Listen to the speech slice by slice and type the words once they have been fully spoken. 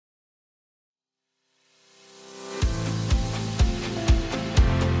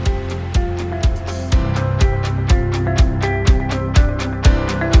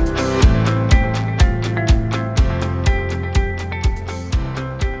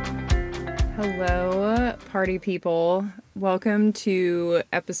Hello, party people. Welcome to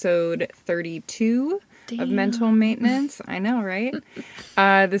episode 32 of Mental Maintenance. I know, right?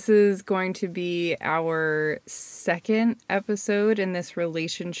 This is going to be our second episode in this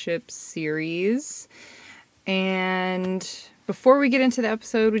relationship series. And before we get into the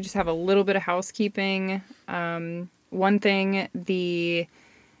episode, we just have a little bit of housekeeping. One thing, the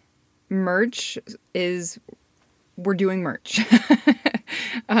merch is... we're doing merch.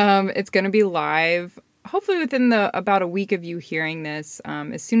 It's going to be live, hopefully within about a week of you hearing this.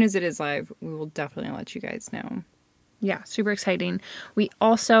 As soon as it is live, we will definitely let you guys know. Yeah, super exciting. We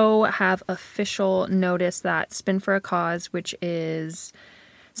also have official notice that Spin for a Cause, which is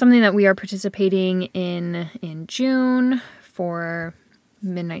something that we are participating in June for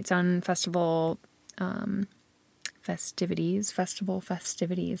Midnight Sun Festival festivities.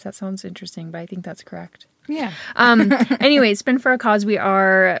 That sounds interesting, but I think that's correct. Yeah. Anyway, Spin for a Cause, we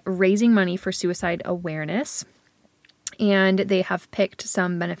are raising money for suicide awareness. And they have picked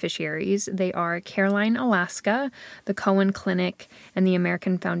some beneficiaries. They are Caroline, Alaska, the Cohen Clinic, and the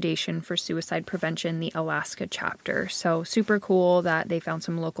American Foundation for Suicide Prevention, the Alaska chapter. So super cool that they found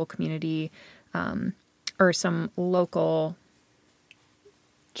some local community or some local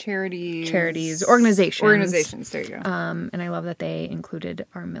Charities, organizations. There you go. And I love that they included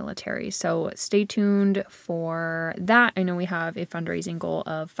our military. So stay tuned for that. I know we have a fundraising goal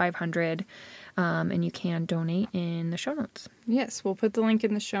of $500, and you can donate in the show notes. Yes, we'll put the link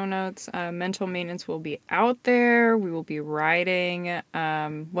in the show notes. Mental Maintenance will be out there. We will be riding.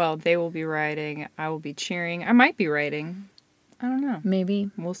 They will be riding. I will be cheering. I might be riding. I don't know. Maybe.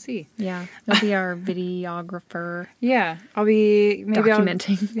 We'll see. Yeah. You'll be our videographer. Yeah. I'll be... maybe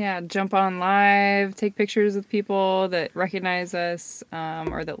documenting. I'll jump on live, take pictures with people that recognize us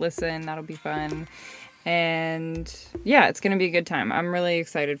or that listen. That'll be fun. And yeah, it's going to be a good time. I'm really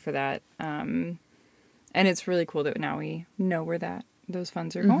excited for that. And it's really cool that now we know where those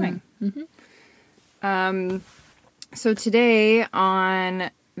funds are going. Mm-hmm. So today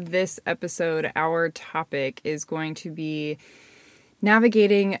on this episode, our topic is going to be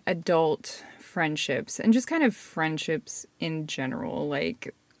navigating adult friendships and just kind of friendships in general,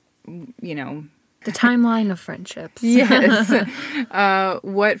 like, you know, the timeline of friendships. Yes.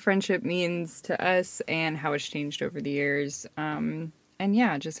 What friendship means to us and how it's changed over the years. And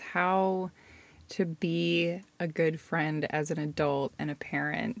yeah, just how to be a good friend as an adult and a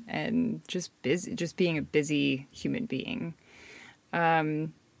parent and just being a busy human being.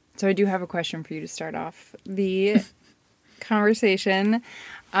 So I do have a question for you to start off the conversation.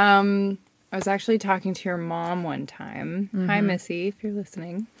 I was actually talking to your mom one time. Mm-hmm. Hi, Missy, if you're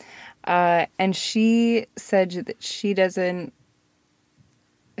listening. And she said that she doesn't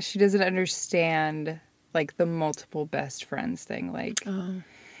understand like the multiple best friends thing. Like,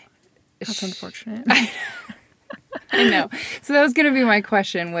 that's unfortunate. I know. So that was going to be my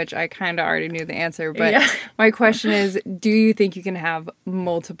question, which I kind of already knew the answer. But yeah. My question is, do you think you can have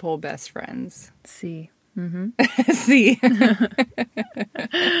multiple best friends? See. Mm-hmm. See.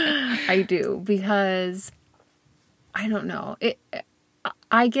 I do, because I don't know.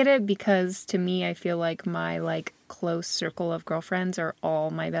 I get it, because to me, I feel like my close circle of girlfriends are all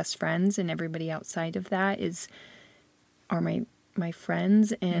my best friends, and everybody outside of that are my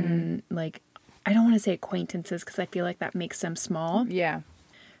friends, and I don't want to say acquaintances because I feel like that makes them small. Yeah.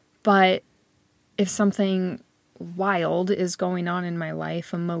 But if something wild is going on in my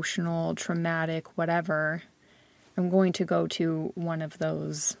life, emotional, traumatic, whatever, I'm going to go to one of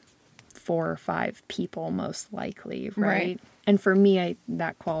those 4 or 5 people most likely, right? And for me,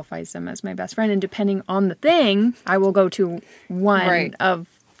 that qualifies them as my best friend. And depending on the thing, I will go to one of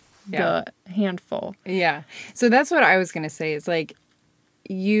the handful. Yeah. So that's what I was going to say is I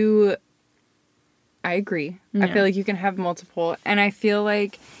agree. Yeah. I feel like you can have multiple, and I feel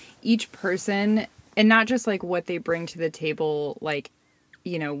like each person, and not just like what they bring to the table, like,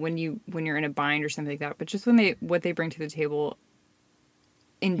 you know, when you're in a bind or something like that, but just what they bring to the table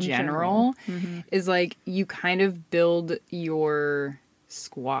in general. Mm-hmm. Is like you kind of build your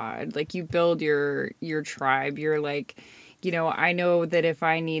squad, like you build your tribe. You're like, you know, I know that if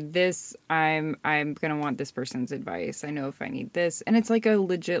I need this, I'm going to want this person's advice. I know if I need this. And it's like a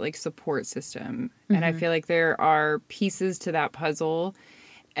legit like support system. Mm-hmm. And I feel like there are pieces to that puzzle.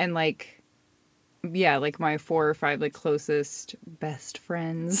 And like, yeah, like my 4 or 5 like closest best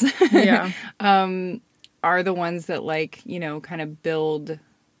friends are the ones that like, you know, kind of build,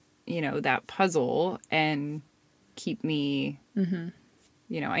 you know, that puzzle and keep me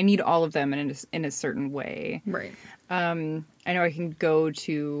I need all of them in a certain way. Right. I know I can go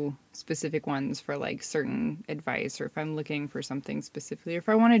to specific ones for like certain advice, or if I'm looking for something specifically, or if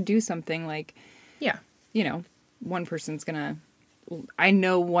I want to do something like, Yeah. one person's I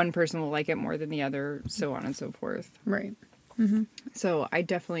know one person will like it more than the other, so on and so forth. Right. So I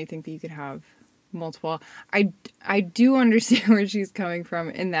definitely think that you could have multiple. I do understand where she's coming from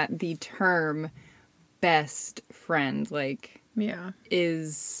in that the term best friend, like, Yeah.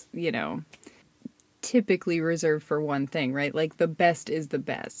 is, typically reserved for one thing, right? Like the best is the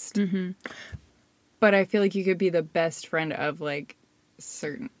best. Mm-hmm. But I feel like you could be the best friend of like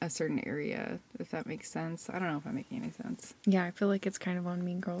a certain area, if that makes sense. I don't know if I'm making any sense. Yeah, I feel like it's kind of on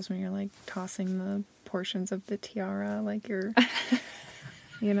Mean Girls when you're like tossing the portions of the tiara, like you're,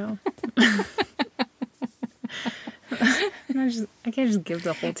 I can't just give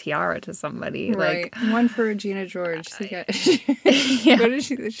the whole tiara to somebody. Right. Like One for Regina George. What did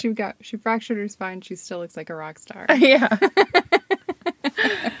she fractured her spine. She still looks like a rock star. Yeah.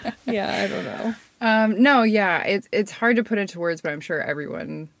 Yeah, I don't know. No, yeah, it's hard to put into words, but I'm sure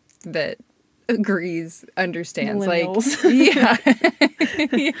everyone that agrees understands. Millennials. Like,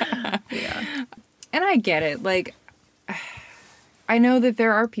 yeah. Yeah. And I get it. Like, I know that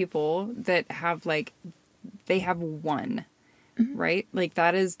there are people that have like, they have one, right? Like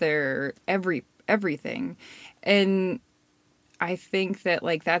that is their everything. And I think that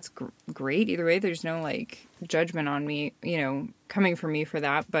like, that's great either way. There's no like judgment on me, coming from me for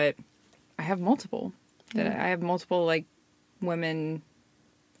that, but I have multiple I have multiple like women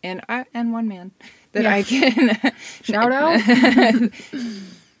and one man that I can shout out.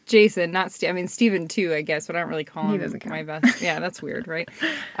 Jason, not Steven too, I guess, but I don't really call him my best. Yeah, that's weird, right?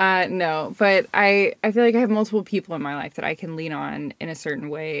 No, but I feel like I have multiple people in my life that I can lean on in a certain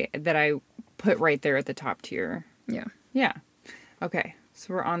way that I put right there at the top tier. Yeah. Yeah. Okay.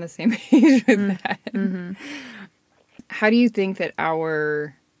 So we're on the same page with that. Mm-hmm. How do you think that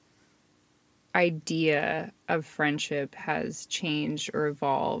our idea of friendship has changed or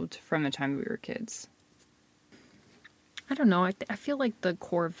evolved from the time we were kids? I don't know. I feel like the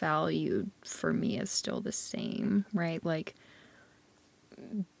core value for me is still the same, right? Like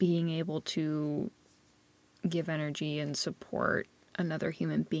being able to give energy and support another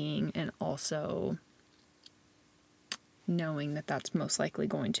human being, and also knowing that that's most likely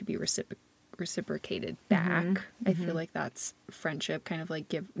going to be reciprocated back. Mm-hmm. I feel like that's friendship, kind of like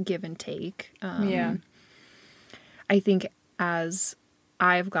give and take. Yeah. I think as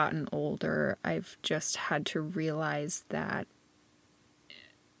I've gotten older, I've just had to realize that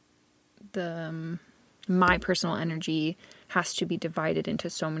my personal energy has to be divided into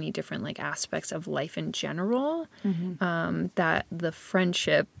so many different like aspects of life in general, that the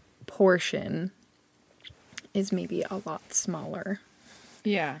friendship portion is maybe a lot smaller.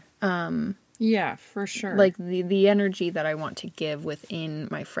 Yeah. Yeah, for sure. Like the energy that I want to give within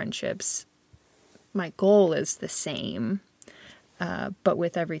my friendships, my goal is the same. But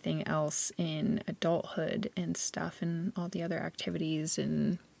with everything else in adulthood and stuff and all the other activities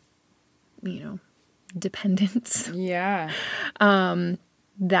and, dependence. Yeah.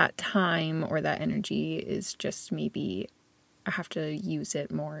 That time or that energy is just maybe I have to use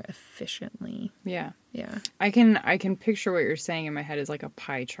it more efficiently. Yeah. Yeah. I can picture what you're saying in my head as like a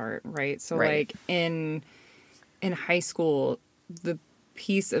pie chart, right? So like in high school, the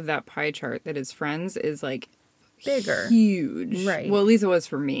piece of that pie chart that is friends is like bigger, huge, right? Well, at least it was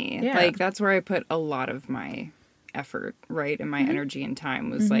for me. Yeah. Like that's where I put a lot of my effort, right, and my energy and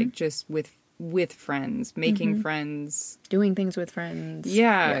time was like just with friends, making friends, doing things with friends.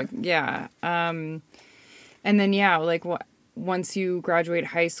 Yeah. And then like once you graduate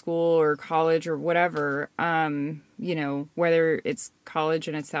high school or college or whatever, whether it's college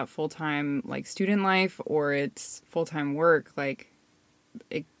and it's that full-time like student life or it's full-time work, like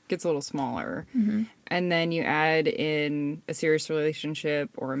it gets a little smaller. And then you add in a serious relationship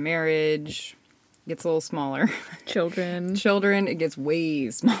or a marriage, it gets a little smaller. Children, it gets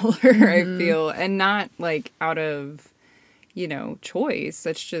way smaller, I feel. And not like out of, choice.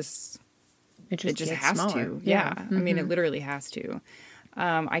 That's just, it just has smaller. to. Yeah. I mean, it literally has to.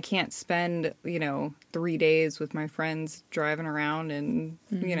 I can't spend, 3 days with my friends driving around and,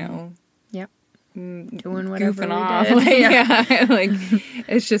 Yep. Doing whatever goofing off. Like, like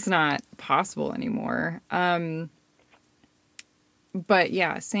it's just not possible anymore. But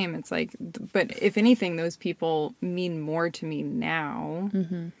yeah, same. It's like, but if anything, those people mean more to me now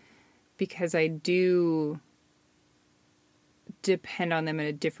because I do depend on them in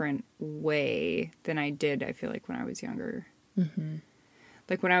a different way than I did, I feel like, when I was younger.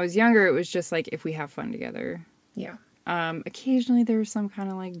 Like when I was younger, it was just like, if we have fun together. Yeah. Occasionally there was some kind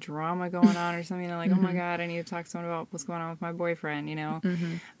of like drama going on or something, like, oh my God, I need to talk to someone about what's going on with my boyfriend, you know?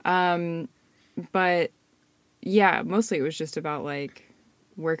 But yeah, mostly it was just about like,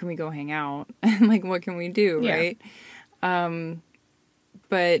 where can we go hang out? And like, what can we do? Yeah. Right.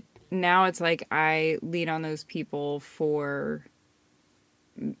 But now it's like, I lean on those people for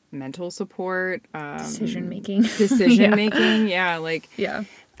mental support, Decision making. Yeah. Like, Yeah.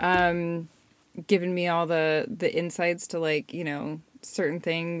 giving me all the insights to like, you know, certain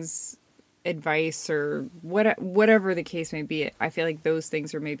things, advice or whatever the case may be. I feel like those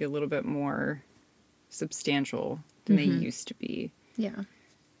things are maybe a little bit more substantial than they used to be. Yeah.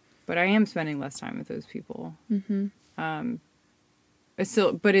 But I am spending less time with those people. It's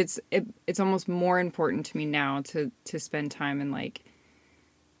still, but it's almost more important to me now to spend time and like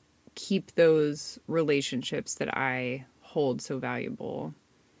keep those relationships that I hold so valuable.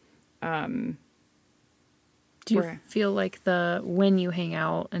 Do you feel like when you hang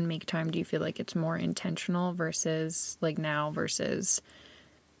out and make time, do you feel like it's more intentional versus like now versus,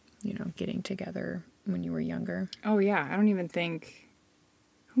 you know, getting together when you were younger? Oh yeah. I don't even think,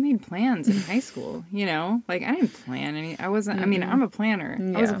 who made plans in high school? You know, like I didn't plan any, I wasn't, I mean, I'm a planner.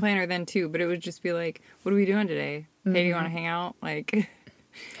 Yeah. I was a planner then too, but it would just be like, what are we doing today? Hey, do you want to hang out? Like,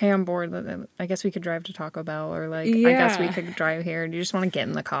 hey, I'm bored. I guess we could drive to Taco Bell, or like, I guess we could drive here. Do you just want to get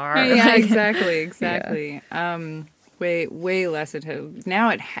in the car? Yeah, exactly. Yeah. Way less now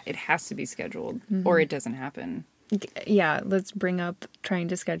it has to be scheduled or it doesn't happen. Yeah, let's bring up trying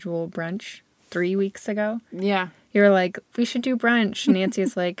to schedule brunch 3 weeks ago. Yeah. You're like, we should do brunch.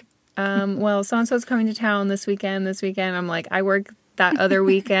 Nancy's like, well, so-and-so's coming to town this weekend. I'm like, I work that other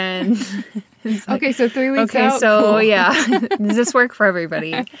weekend. Like, okay, so 3 weeks okay, out. So cool. Yeah, does this work for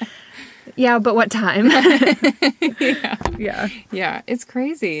everybody? Yeah, but what time? Yeah, it's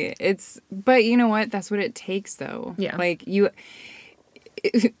crazy. But you know what? That's what it takes though. Yeah. Like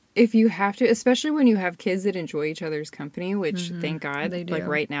if you have to, especially when you have kids that enjoy each other's company, which thank God, They do. like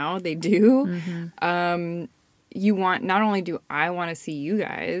right now they do. You want, not only do I want to see you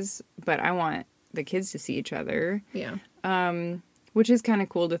guys, but I want the kids to see each other. Yeah. Which is kind of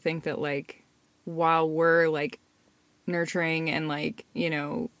cool to think that like, while we're like nurturing and like, you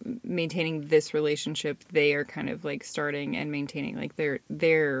know, maintaining this relationship, they are kind of like starting and maintaining like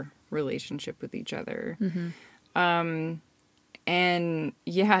their relationship with each other. And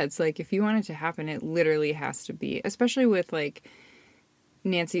yeah, it's like, if you want it to happen, it literally has to be, especially with like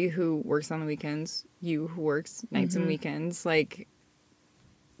Nancy who works on the weekends, you who works nights and weekends, like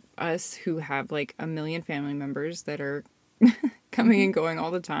us who have like a million family members that are coming and going all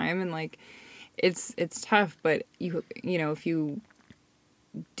the time, and like it's tough, but you know, if you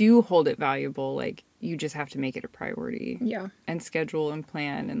do hold it valuable, like you just have to make it a priority. Yeah. And schedule and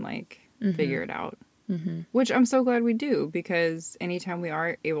plan and like figure it out. Which I'm so glad we do, because anytime we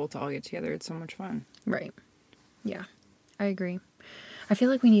are able to all get together, it's so much fun. Right. Yeah. I agree. I feel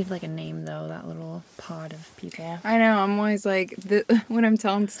like we need like a name though, that little pod of people. I know. I'm always like, when I'm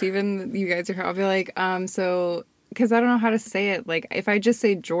telling Steven you guys are here, I'll be like, so, because I don't know how to say it. Like, if I just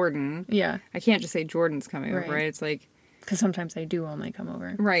say Jordan, Yeah. I can't just say Jordan's coming over, right? It's like, because sometimes they do only come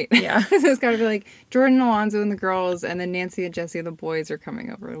over. right. Yeah. So it's got to be like Jordan, Alonzo, and the girls, and then Nancy and Jesse and the boys are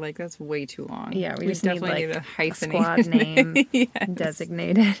coming over. Like, that's way too long. Yeah, we just definitely need a hyphenated squad name yes.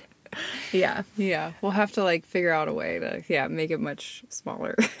 designated. Yeah. Yeah. We'll have to like figure out a way to, make it much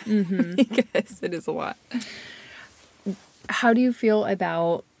smaller. Because it is a lot. How do you feel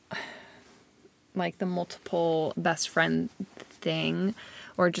about like the multiple best friend thing,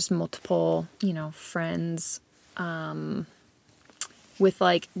 or just multiple, you know, friends, with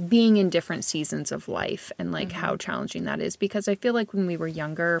like being in different seasons of life and like how challenging that is? Because I feel like when we were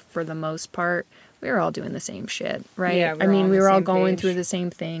younger, for the most part, we were all doing the same shit, right? Yeah, we were all going through the same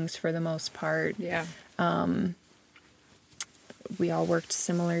things for the most part. Yeah. We all worked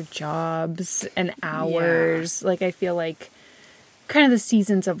similar jobs and hours. Like, I feel like kind of the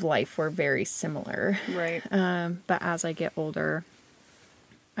seasons of life were very similar. Right. But as I get older,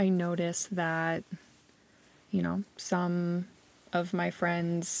 I notice that, you know, some of my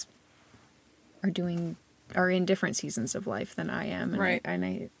friends are in different seasons of life than I am. And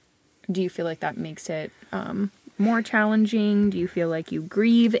right. Do you feel like that makes it more challenging? Do you feel like you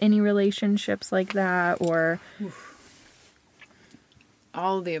grieve any relationships like that, or?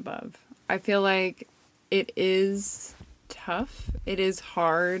 All of the above. I feel like it is tough. It is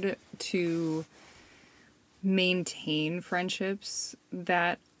hard to maintain friendships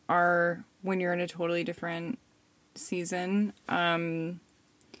that are when you're in a totally different season. And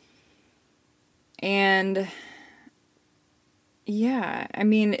yeah, I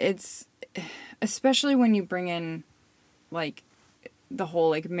mean, it's especially when you bring in like the whole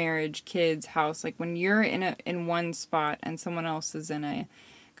like marriage, kids, house, like when you're in one spot and someone else is in a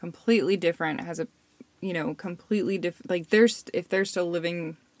completely different, has a, you know, completely different, like if they're still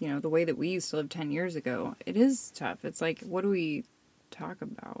living, you know, the way that we used to live 10 years ago, it is tough. It's like, what do we talk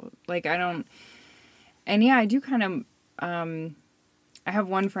about? Like, and yeah, I do kind of, I have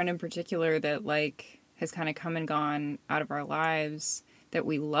one friend in particular that like has kind of come and gone out of our lives that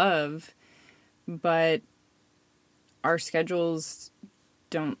we love, but our schedules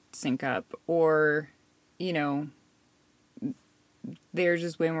don't sync up, or, you know, they're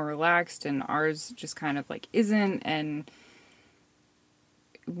just way more relaxed and ours just kind of like isn't. And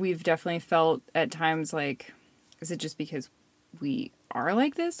we've definitely felt at times like, is it just because we are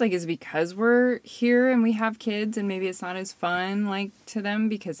like this? Like, is it because we're here and we have kids and maybe it's not as fun like to them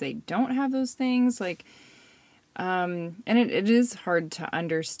because they don't have those things? Like, and it is hard to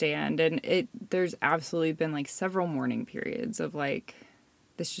understand. And there's absolutely been like several mourning periods of like,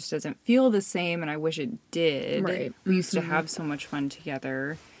 this just doesn't feel the same and I wish it did. Right. We used to have so much fun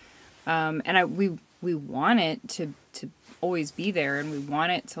together. And we want it to always be there, and we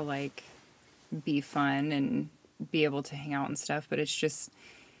want it to like be fun and be able to hang out and stuff, but it's just,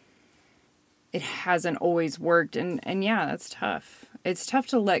 it hasn't always worked. And yeah, that's tough. It's tough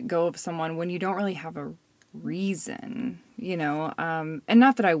to let go of someone when you don't really have a reason, you know? And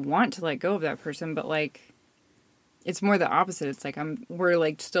not that I want to let go of that person, but like, it's more the opposite. It's like we're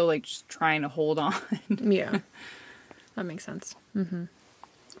like still like just trying to hold on. Yeah. That makes sense. Mm-hmm.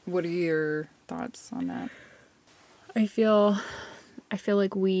 What are your thoughts on that? I feel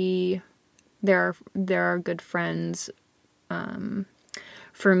like there are good friends,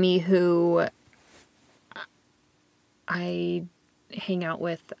 for me who I hang out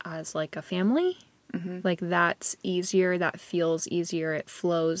with as like a family. Mm-hmm. Like that's easier. That feels easier. It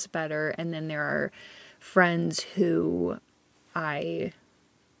flows better. And then there are friends who we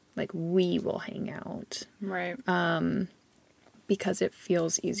will hang out. Right. Because it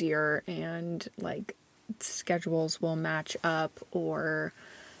feels easier and like schedules will match up, or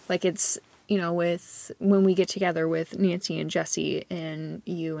like it's, you know, with when we get together with Nancy and Jesse and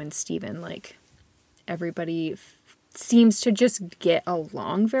you and Steven, like everybody seems to just get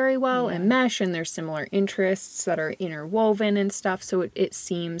along very well and mesh, and there's similar interests that are interwoven and stuff. So it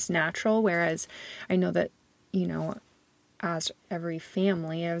seems natural. Whereas I know that, you know, as every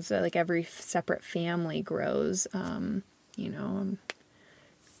family, as like every separate family grows, you know,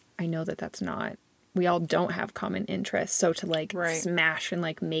 I know that that's not, we all don't have common interests. So to like smash and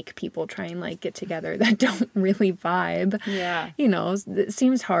like make people try and like get together that don't really vibe, you know, it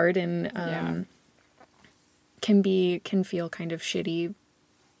seems hard and, can feel kind of shitty.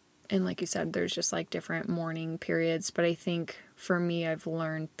 And like you said, there's just like different mourning periods. But I think for me, I've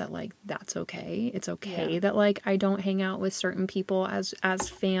learned that like, that's okay. It's okay that like, I don't hang out with certain people as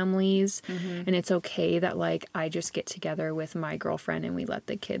families. Mm-hmm. And it's okay that like, I just get together with my girlfriend and we let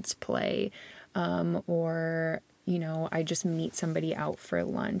the kids play. Or, you know, I just meet somebody out for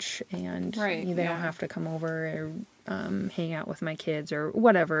lunch and they don't have to come over or hang out with my kids or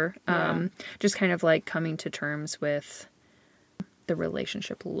whatever. Just kind of like coming to terms with the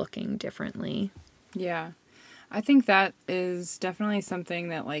relationship looking differently. Yeah. I think that is definitely something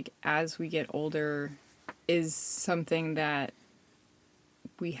that like as we get older is something that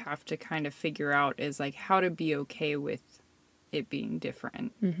we have to kind of figure out, is like how to be okay with it being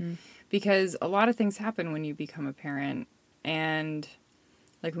different. Mm-hmm. Because a lot of things happen when you become a parent. And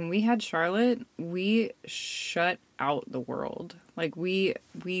like when we had Charlotte, we shut out the world. Like we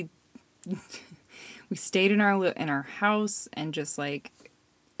stayed in our house and just like,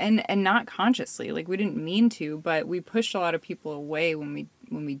 and not consciously, like we didn't mean to, but we pushed a lot of people away when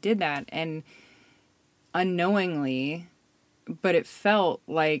we did that, and unknowingly, but it felt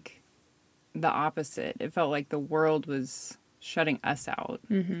like the opposite. It felt like the world was shutting us out.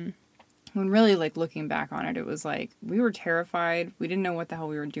 Mm-hmm. When really, like, looking back on it, it was like, we were terrified. We didn't know what the hell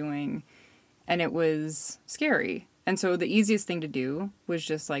we were doing. And it was scary. And so the easiest thing to do was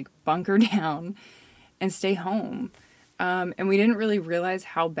just, like, bunker down and stay home. And we didn't really realize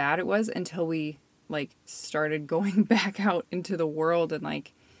how bad it was until we, like, started going back out into the world and,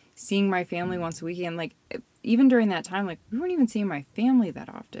 like, seeing my family once a week. And, like, even during that time, like, we weren't even seeing my family that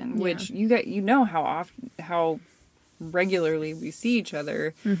often. Yeah. Which, you know how regularly we see each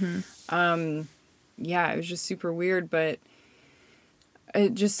other. Mm-hmm. Yeah, it was just super weird, but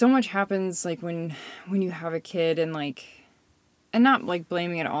it just so much happens like when you have a kid, and like, and not like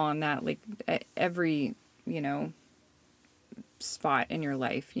blaming it all on that, like every, you know, spot in your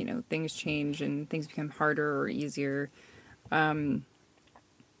life, you know, things change and things become harder or easier. But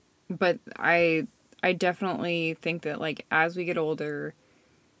I I definitely think that, like, as we get older,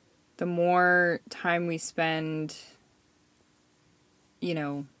 the more time we spend, you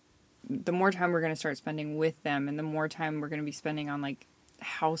know, the more time we're going to start spending with them, and the more time we're going to be spending on, like,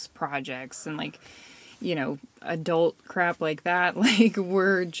 house projects and, like, you know, adult crap like that. Like,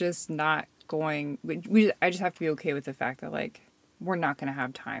 we're just not going, I just have to be okay with the fact that, like, we're not going to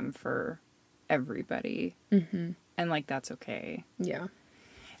have time for everybody. Mm-hmm. And, like, that's okay. Yeah.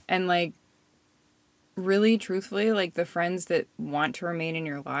 And, like, really, truthfully, like, the friends that want to remain in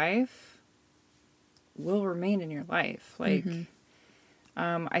your life will remain in your life. Like,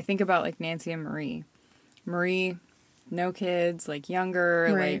 I think about, like, Nancy and Marie. Marie, no kids, like, younger,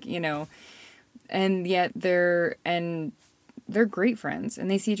 Right. like, you know, and yet they're great friends, and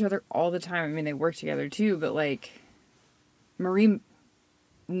they see each other all the time. I mean, they work together too, but, like, Marie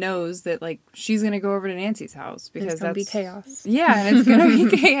knows that, like, she's gonna go over to Nancy's house because it's gonna be chaos. Yeah, and it's gonna be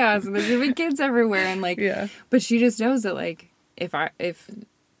chaos, and there's gonna be kids everywhere, and, like, Yeah. but she just knows that, like, if She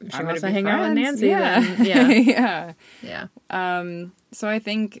I'm wants gonna to be hang out with friends, Nancy. yeah, Then, yeah. yeah. Yeah. So I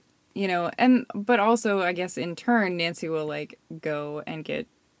think, you know, but also, I guess, in turn, Nancy will, like, go and get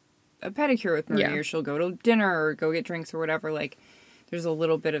a pedicure with Marie, Yeah. or she'll go to dinner or go get drinks or whatever. Like, there's a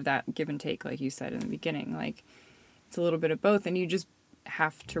little bit of that give and take, like you said in the beginning. Like, it's a little bit of both, and you just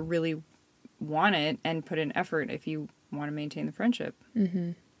have to really want it and put in effort if you want to maintain the friendship.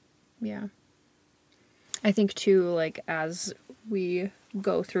 Mm-hmm. Yeah. I think, too, like, as we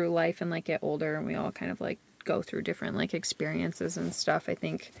go through life and, like, get older, and we all kind of, like, go through different, like, experiences and stuff, I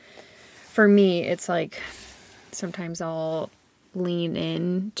think for me, it's like sometimes I'll lean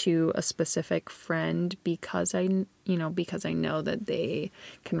in to a specific friend because I know that they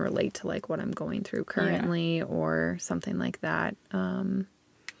can relate to, like, what I'm going through currently, or something like that.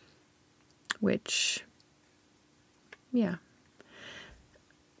 Which, yeah.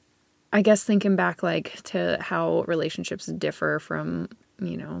 I guess thinking back, like, to how relationships differ from,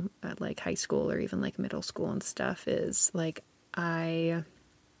 you know, at, like, high school or even, like, middle school and stuff is, like, I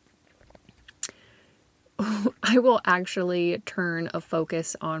will actually turn a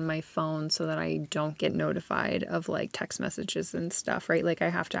focus on my phone so that I don't get notified of, like, text messages and stuff, right? Like, I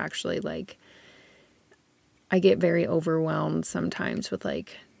have to actually, like, I get very overwhelmed sometimes with,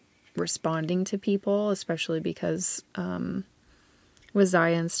 like, responding to people, especially because with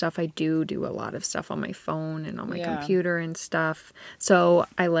Zaya and stuff, I do a lot of stuff on my phone and on my computer and stuff. So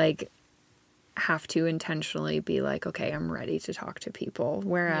I, like, have to intentionally be like, okay, I'm ready to talk to people.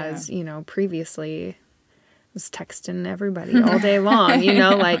 Whereas, you know, previously was texting everybody all day long, you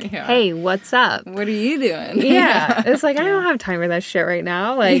know, like, hey, what's up? What are you doing? Yeah. It's like, I don't have time for that shit right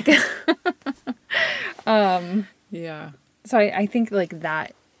now. Like, yeah. So I think, like,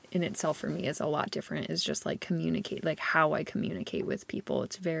 that in itself for me is a lot different, is just, like, communicate, like, how I communicate with people.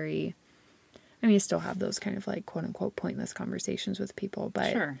 It's very, I mean, I still have those kind of, like, quote unquote pointless conversations with people,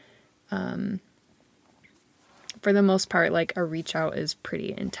 but Sure. For the most part, like, a reach out is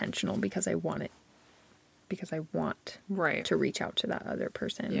pretty intentional because I want Right. to reach out to that other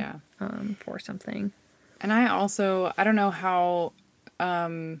person. Yeah. For something. And I don't know how, you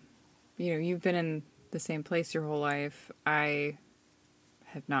know, you've been in the same place your whole life. I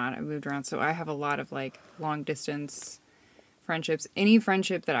have not. I moved around. So I have a lot of, like, long distance friendships. Any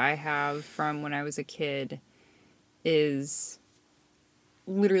friendship that I have from when I was a kid is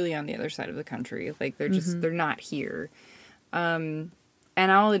literally on the other side of the country. Like, they're just, they're not here. And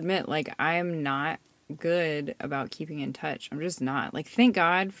I'll admit, like, I'm not good about keeping in touch. I'm just not. Like, thank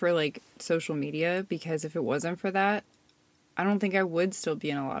God for, like, social media, because if it wasn't for that, I don't think I would still be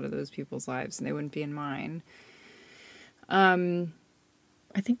in a lot of those people's lives, and they wouldn't be in mine.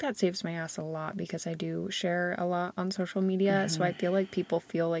 I think that saves my ass a lot because I do share a lot on social media. So I feel like people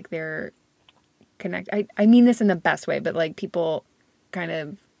feel like they're connected. I mean this in the best way, but, like, people kind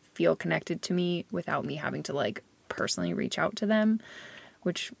of feel connected to me without me having to, like, personally reach out to them,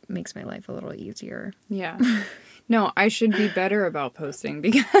 which makes my life a little easier. Yeah. No, I should be better about posting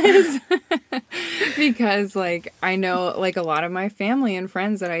because like, I know, like, a lot of my family and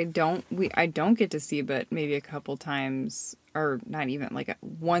friends that I don't get to see, but maybe a couple times, or not even, like,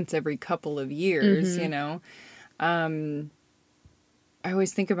 once every couple of years, you know. I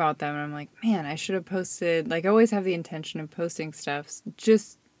always think about them and I'm like, man, I should have posted, like, I always have the intention of posting stuff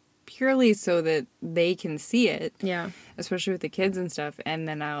just purely so that they can see it. Yeah. Especially with the kids and stuff. And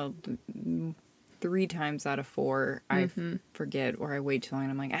then I'll 3 times out of 4, I forget, or I wait too long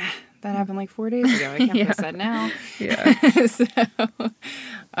and I'm like, that happened like 4 days ago. I can't post that now. Yeah. So,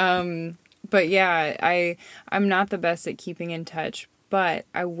 but yeah, I'm not the best at keeping in touch, but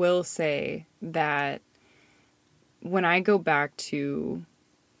I will say that when I go back to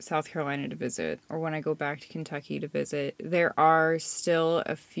South Carolina to visit or when I go back to Kentucky to visit, there are still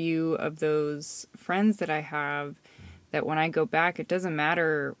a few of those friends that I have that when I go back, it doesn't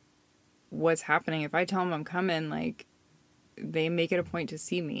matter what's happening. If I tell them I'm coming, like, they make it a point to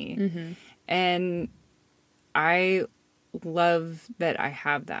see me. Mm-hmm. And I love that I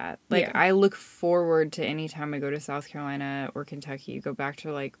have that. Like, Yeah. I look forward to any time I go to South Carolina or Kentucky, go back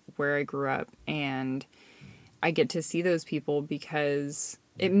to, like, where I grew up, and I get to see those people because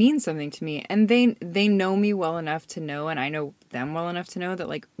it means something to me. And they know me well enough to know, and I know them well enough to know that,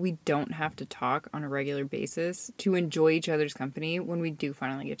 like, we don't have to talk on a regular basis to enjoy each other's company when we do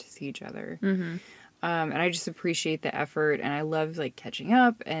finally get to see each other. Mm-hmm. And I just appreciate the effort, and I love, like, catching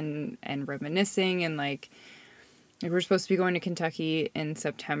up and reminiscing, and, like, we're supposed to be going to Kentucky in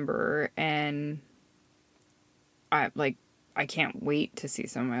September, and I can't wait to see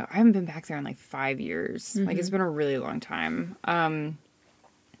someone. I haven't been back there in, like, 5 years. Mm-hmm. Like, it's been a really long time.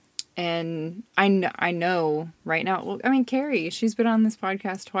 And I know right now, well, I mean, Carrie, she's been on this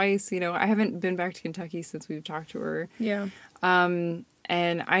podcast twice, you know, I haven't been back to Kentucky since we've talked to her. Yeah.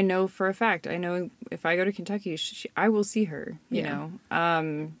 And I know for a fact, I know if I go to Kentucky, I will see her, you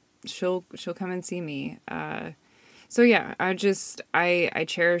know. She'll come and see me. So yeah, I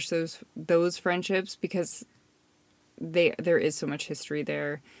cherish those friendships because there is so much history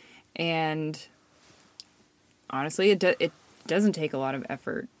there, and honestly, it doesn't take a lot of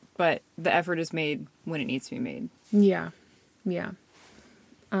effort, but the effort is made when it needs to be made. Yeah. Yeah.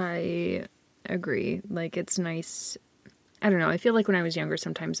 I agree. Like, it's nice. I don't know. I feel like when I was younger,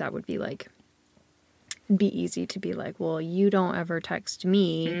 sometimes that would be like, be easy to be like, well, you don't ever text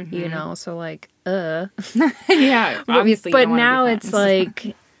me, Mm-hmm. you know? So like, Yeah, obviously. But now it's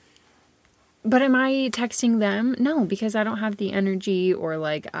like, but am I texting them? No, because I don't have the energy, or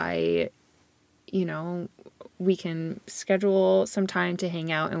like you know, we can schedule some time to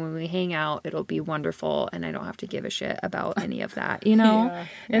hang out, and when we hang out, it'll be wonderful, and I don't have to give a shit about any of that, you know? Yeah,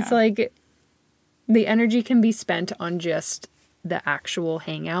 It's yeah. like the energy can be spent on just the actual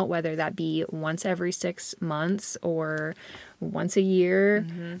hangout, whether that be once every 6 months or once a year.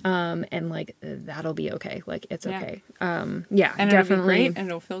 Mm-hmm. And like, that'll be okay. Like, it's Yeah. okay. And Definitely. it'll be great, and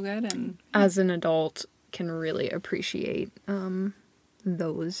it'll feel good, and As an adult, can really appreciate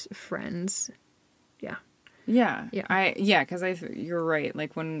those friends. Yeah. yeah, Yeah. because you're right.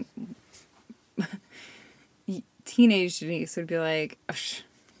 Like, when teenage Denise would be like,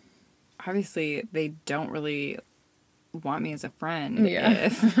 obviously they don't really want me as a friend. Yeah.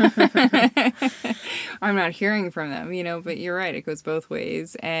 If I'm not hearing from them, you know. But you're right; it goes both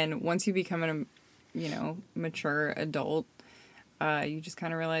ways. And once you become mature adult, you just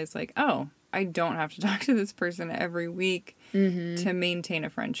kind of realize, like, oh, I don't have to talk to this person every week to maintain a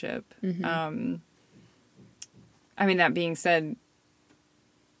friendship. Mm-hmm. I mean, that being said,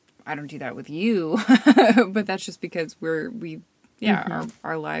 I don't do that with you, but that's just because our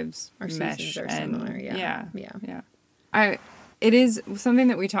lives Our mesh, seasons are and similar. Yeah. It is something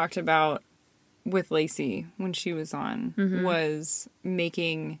that we talked about with Lacey when she was on, was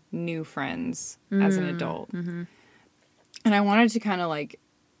making new friends as an adult. Mm-hmm. And I wanted to kind of like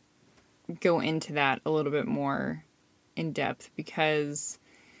go into that a little bit more in depth, because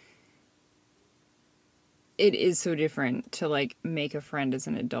it is so different to like make a friend as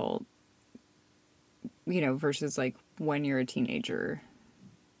an adult, you know, versus like when you're a teenager.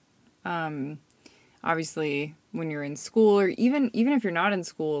 Obviously when you're in school, or even if you're not in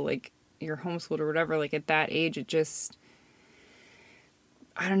school, like you're homeschooled or whatever, like at that age, it just,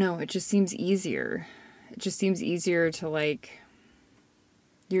 I don't know, it just seems easier. It just seems easier to like,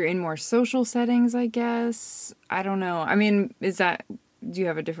 you're in more social settings, I guess. I don't know. I mean, do you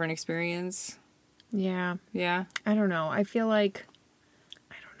have a different experience? Yeah. Yeah. I don't know. I feel like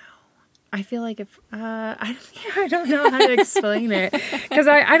if I don't know how to explain it, because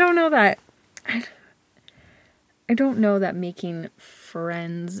I don't know that I don't know that making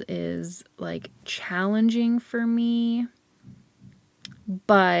friends is like challenging for me,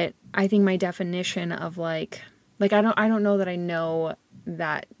 but I think my definition of like I don't know that I know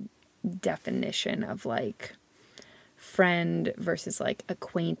that definition of like friend versus like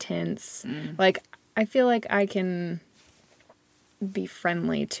acquaintance. Like, I feel like I can be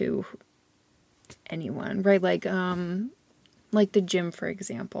friendly to anyone, right? Like the gym, for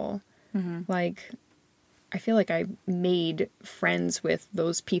example. Like, I feel like I made friends with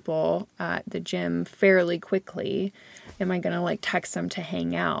those people at the gym fairly quickly. Am I going to like text them to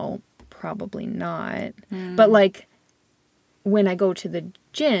hang out? Probably not. But like, when I go to the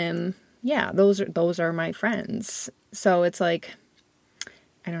gym, yeah, those are my friends. So it's like,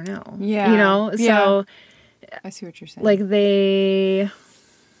 I don't know. Yeah. You know? Yeah. So I see what you're saying. like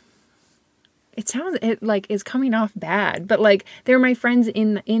it like is coming off bad, but like they're my friends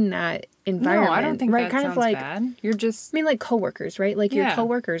in that environment. No, I don't think right? that kind sounds of like bad. You're just... I mean, like coworkers, right? Like your Yeah.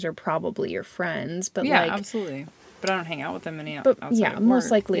 coworkers are probably your friends, but Yeah, like absolutely. But I don't hang out with them any but outside yeah, of most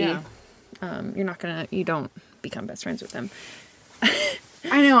work. likely Yeah. you don't become best friends with them.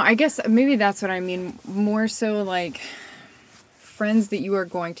 I know. I guess maybe that's what I mean. More so like friends that you are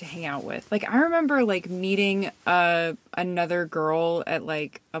going to hang out with. Like I remember like meeting another girl at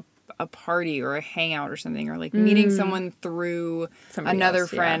like a party or a hangout or something, or like meeting someone through Somebody another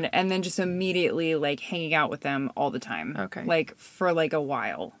else, yeah. friend and then just immediately like hanging out with them all the time. Okay. Like for like a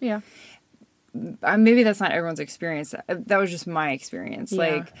while. Yeah. Maybe that's not everyone's experience. That was just my experience. Yeah.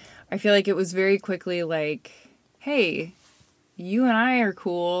 Like I feel like it was very quickly like, hey, you and I are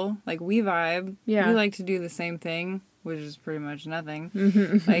cool. Like we vibe. Yeah. We like to do the same thing, which is pretty much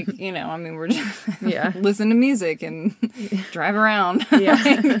nothing. Like, you know, I mean, we're just Yeah. listen to music and drive around.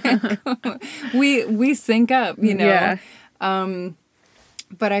 Yeah. we sync up, you know. Yeah.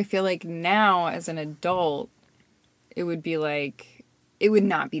 But I feel like now as an adult, it would be like, it would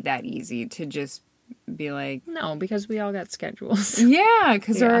not be that easy to just be like, No, because we all got schedules. yeah,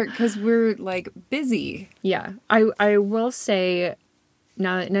 because Yeah. we're like busy. Yeah. I will say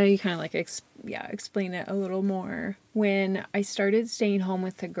now you kind of like explain it a little more. When I started staying home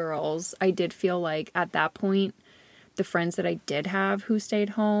with the girls, I did feel like at that point the friends that I did have who stayed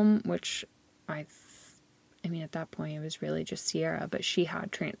home, which I mean at that point it was really just Sierra, but she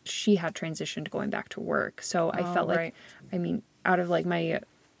had transitioned going back to work. So I felt like right. I mean out of like my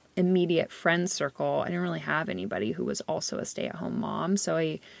immediate friend circle, I didn't really have anybody who was also a stay-at-home mom.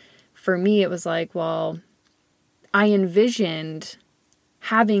 So for me it was like, well, I envisioned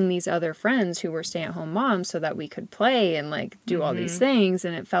having these other friends who were stay-at-home moms so that we could play and like do all these things,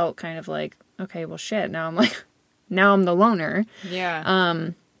 and it felt kind of like, okay, well shit, now I'm the loner. Yeah.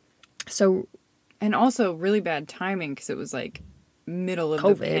 So And also really bad timing because it was like middle of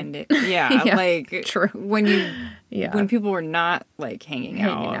COVID. the pandemic. Yeah, Yeah, like true. when people were not like hanging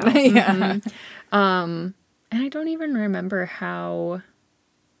out. out. Yeah. And I don't even remember how.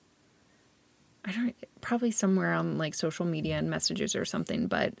 Probably somewhere on like social media and messages or something,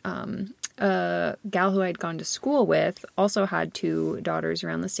 but a gal who I'd gone to school with also had 2 daughters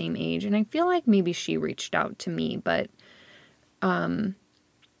around the same age, and I feel like maybe she reached out to me, but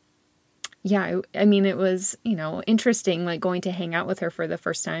yeah, I mean, it was, you know, interesting, like going to hang out with her for the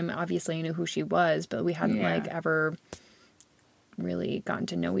first time. Obviously I knew who she was, but we hadn't like ever really gotten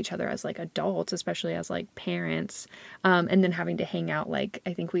to know each other as like adults, especially as like parents. And then having to hang out, like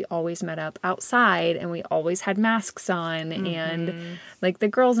I think we always met up outside and we always had masks on, and like the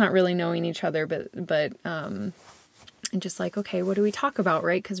girls not really knowing each other, but and just like, okay, what do we talk about,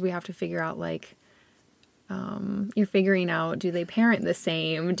 right? Because we have to figure out like you're figuring out, do they parent the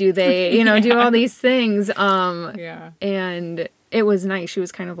same, do they, you know, do all these things, Yeah. and it was nice. She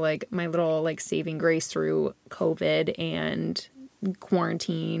was kind of like my little like saving grace through COVID and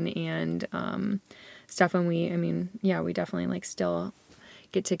quarantine and stuff. And we definitely like still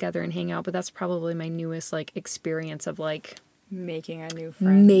get together and hang out, but that's probably my newest like experience of like Making a new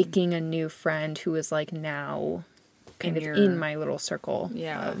friend. making a new friend who is like now kind of in my little circle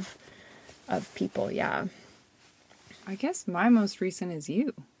Yeah. of people. Yeah. I guess my most recent is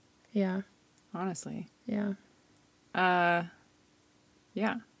you, Yeah. honestly. Yeah.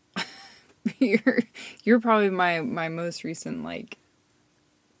 Yeah. You're probably my most recent like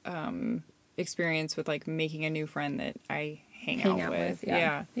experience with like making a new friend that I hang out with.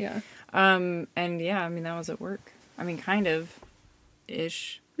 Yeah. Yeah. And yeah, I mean that was at work. I mean kind of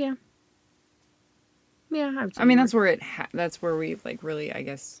ish. Yeah. Yeah. I mean that's where that's where we like really I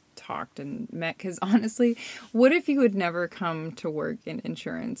guess talked and met, cuz honestly, what if you would never come to work in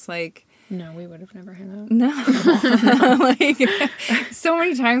insurance? Like no, we would have never hung out. no. Like so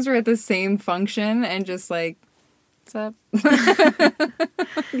many times we're at the same function and just like what's up?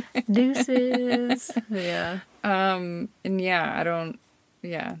 Deuces. Yeah. And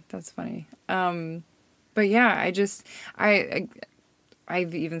yeah, that's funny. But yeah,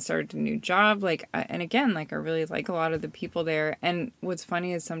 I've even started a new job, like, and again, like, I really like a lot of the people there, and what's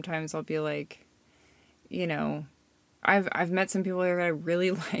funny is sometimes I'll be like, you know, I've met some people there that I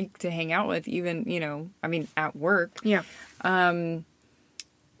really like to hang out with, even, you know, I mean, at work. Yeah.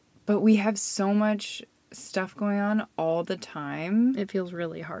 But we have so much stuff going on all the time. It feels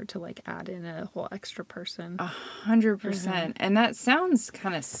really hard to like add in a whole extra person. 100%. And that sounds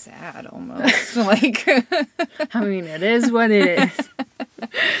kind of sad almost. Like, I mean, it is what it is.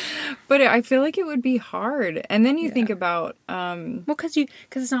 but I feel like it would be hard. And then you think about, Well, because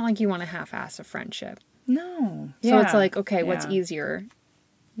it's not like you want to half-ass a friendship. no. So it's like, okay, what's easier?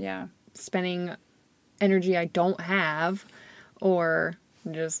 Yeah. spending energy I don't have, or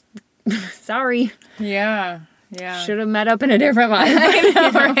just, sorry. Yeah. Yeah. Should have met up in a different life. I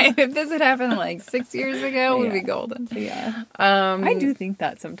know, right? If this had happened like 6 years ago, we'd be golden. Yeah. I do think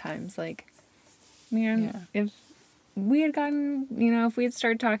that sometimes, like, man, if we had gotten, if we had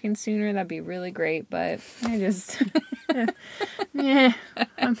started talking sooner, that'd be really great, but I just, my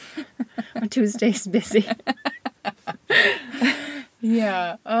Tuesday's busy.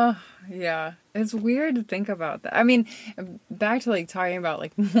 Yeah. Oh, yeah. It's weird to think about that. I mean, back to like talking about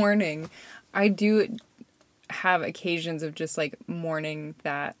like mourning, I do have occasions of just like mourning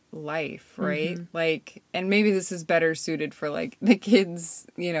that life, right? Mm-hmm. Like, and maybe this is better suited for like the kids,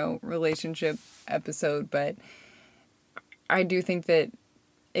 relationship episode, but I do think that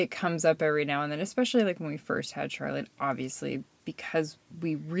it comes up every now and then, especially like when we first had Charlotte, obviously, because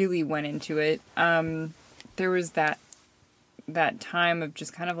we really went into it. There was that time of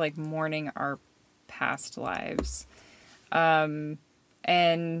just kind of like mourning our past lives. And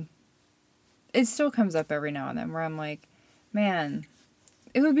it still comes up every now and then where I'm like, man,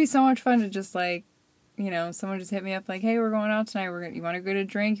 it would be so much fun to just like, someone just hit me up like, hey, we're going out tonight. You want to go to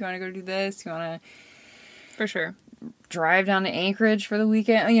drink? You want to go do this? You want to... For sure. Drive down to Anchorage for the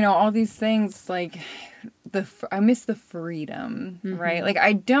weekend? All these things, like, I miss the freedom, right? Like,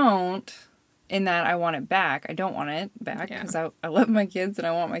 I don't... In that I want it back. I don't want it back because I love my kids and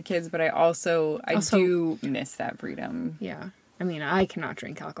I want my kids, but I do miss that freedom. Yeah. I mean, I cannot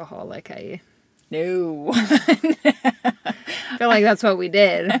drink alcohol No. I feel like that's what we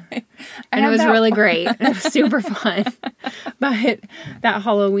did. And it was really great. It was super fun. But that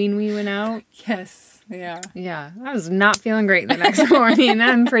Halloween we went out. Yes. Yeah. Yeah. I was not feeling great the next morning.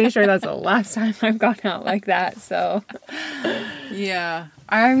 I'm pretty sure that's the last time I've gone out like that. So. Yeah.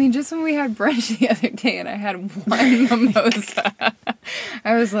 I mean, just when we had brunch the other day and I had one mimosa,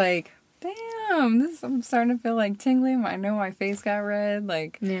 I was like, damn, I'm starting to feel like tingly. I know my face got red.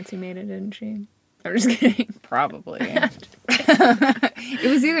 Like, Nancy made it, didn't she? I'm just kidding. Probably. It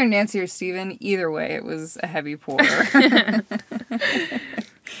was either Nancy or Steven. Either way, it was a heavy pour.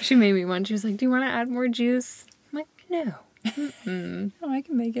 She made me one. She was like, do you want to add more juice? I'm like, no. Oh, I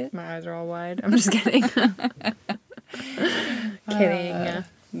can make it. My eyes are all wide. I'm just kidding. Kidding.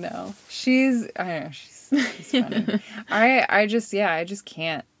 No. She's funny. I just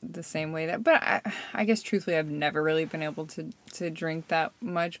can't the same way that, but I guess truthfully I've never really been able to drink that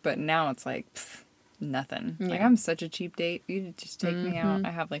much, but now it's like, nothing. Yeah. Like, I'm such a cheap date. You just take me out.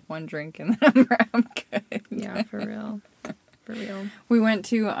 I have like one drink and then I'm good. Yeah, for real. For real. We went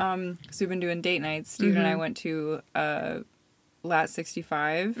to, so we've been doing date nights. Steve and I went to Lat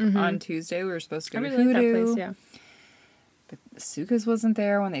 65 on Tuesday. We were supposed to go to Hoodoo. Like that place, yeah. But Sukas wasn't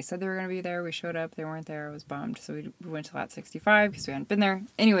there when they said they were going to be there. We showed up. They weren't there. I was bummed. So we went to Lat 65 because we hadn't been there.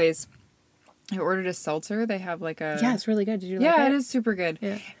 Anyways, I ordered a seltzer. They have like a... Yeah, it's really good. Did you like it? Yeah, it is super good.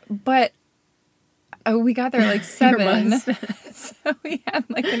 Yeah. But we got there like 7. So we had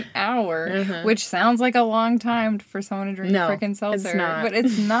like an hour, which sounds like a long time for someone to drink a freaking seltzer. It's not. But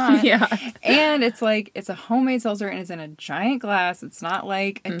it's not. Yeah. And it's like, it's a homemade seltzer and it's in a giant glass. It's not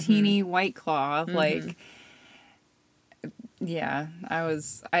like a teeny White Claw. Like... Yeah,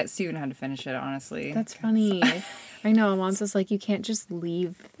 Steven had to finish it, honestly. That's funny. I know, Alonso's like, you can't just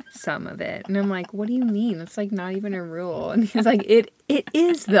leave some of it. And I'm like, what do you mean? It's like not even a rule. And he's like, it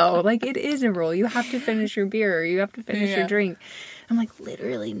is though. Like, it is a rule. You have to finish your beer or you have to finish your drink. I'm like,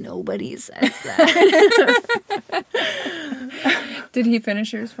 literally nobody says that. Did he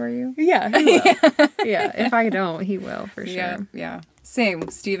finish yours for you? Yeah, he will. Yeah, if I don't, he will for sure. Yeah. Same.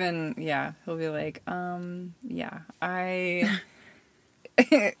 Steven, he'll be like,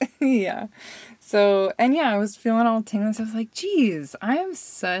 yeah. So, and I was feeling all tingling. So I was like, geez, I am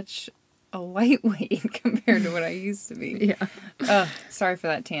such a lightweight compared to what I used to be. Yeah. Sorry for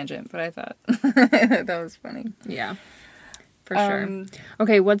that tangent, but I thought that was funny. Yeah. For sure.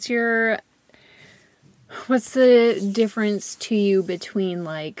 Okay, what's the difference to you between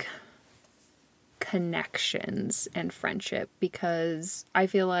like connections and friendship? Because I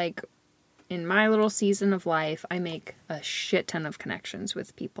feel like in my little season of life, I make a shit ton of connections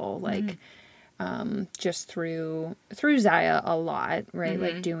with people, like just through Zaya a lot, right?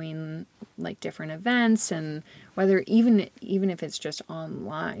 Like doing like different events, and whether even if it's just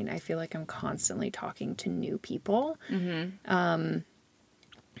online, I feel like I'm constantly talking to new people.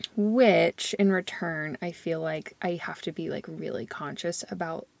 Which in return, I feel like I have to be like really conscious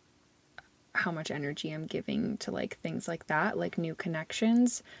about how much energy I'm giving to like things like that, like new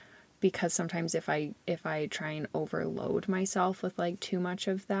connections, because sometimes if I try and overload myself with like too much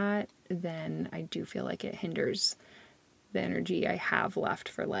of that, then I do feel like it hinders the energy I have left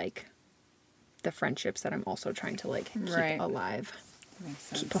for like the friendships that I'm also trying to like keep Right. alive. Makes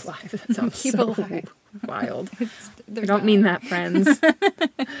sense. Keep alive. That sounds Keep so alive. wild. I There's don't not- mean that, friends.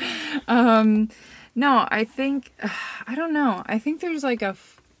 No, I think, I don't know. I think there's like a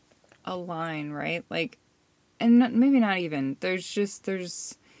line, right? Like, and maybe not even. There's,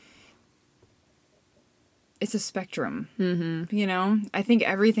 it's a spectrum. Mm-hmm. You know? I think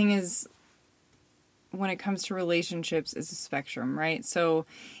everything is, when it comes to relationships, is a spectrum, right? So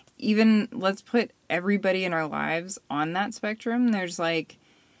even, let's put everybody in our lives on that spectrum. There's like,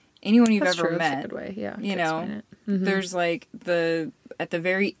 anyone you've That's ever true. met. That's a good way, yeah. You to know, explain it. Mm-hmm. there's like at the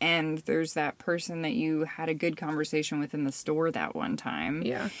very end, there's that person that you had a good conversation with in the store that one time.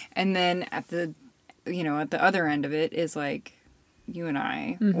 Yeah. And then at the other end of it is like you and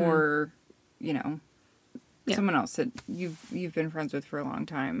I, or, you know, Yeah. someone else that you've been friends with for a long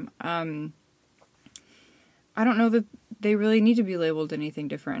time. I don't know that they really need to be labeled anything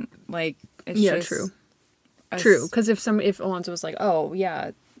different. Like, it's just true. a True, because if Alonzo was like, oh,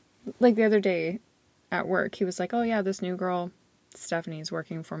 yeah, like the other day at work, he was like, oh, yeah, this new girl, Stephanie's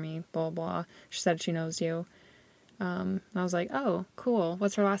working for me, blah, blah. She said she knows you. I was like, oh, cool.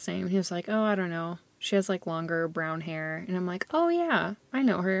 What's her last name? He was like, oh, I don't know. She has, like, longer brown hair. And I'm like, oh, yeah, I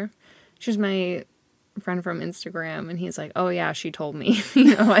know her. She's my friend from Instagram. And he's like, oh, yeah, she told me.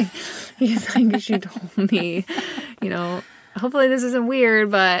 You know, like, he's like, she told me, you know, hopefully this isn't weird,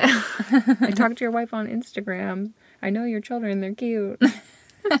 but I talked to your wife on Instagram. I know your children. They're cute.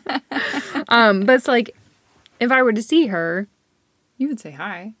 But it's like, if I were to see her, You would say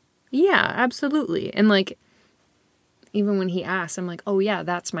hi. yeah, absolutely. And like, even when he asked, I'm like, oh yeah,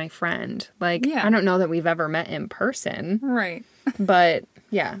 that's my friend. Like, Yeah. I don't know that we've ever met in person, Right. but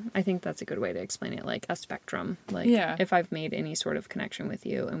yeah, I think that's a good way to explain it. Like a spectrum. Like, Yeah. if I've made any sort of connection with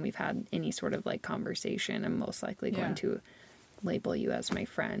you and we've had any sort of like conversation, I'm most likely going Yeah. to label you as my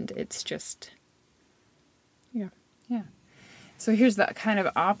friend. It's just, yeah. Yeah. So here's the kind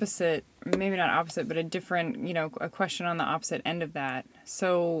of opposite, maybe not opposite, but a different, you know, a question on the opposite end of that.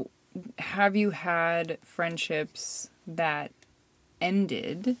 So have you had friendships that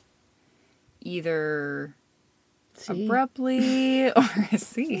ended either See? abruptly or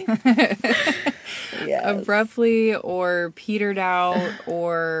Yes. abruptly or petered out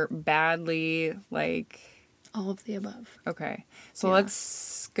or badly, like, All of the above. okay. So Yeah.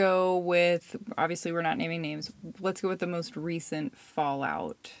 let's go with, obviously we're not naming names. Let's go with the most recent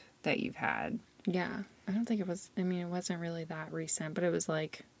fallout that you've had. Yeah. I don't think it was, I mean, it wasn't really that recent, but it was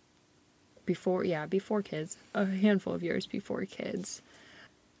like before kids, a handful of years before kids.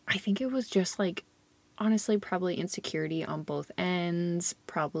 I think it was just like, honestly, probably insecurity on both ends.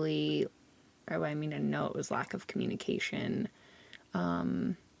 Probably, I mean, I know it was lack of communication.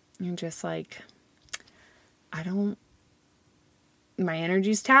 And just like, my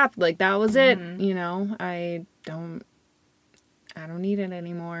energy's tapped. Like, that was it. You know, I don't need it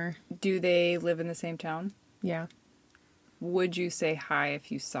anymore. Do they live in the same town? Yeah. Would you say hi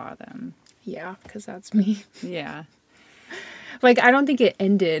if you saw them? Yeah, because that's me. Yeah. Like, I don't think it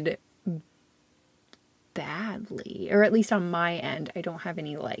ended badly, or at least on my end. I don't have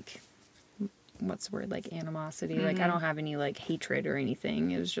any, like, what's the word, like, animosity. Like, I don't have any, like, hatred or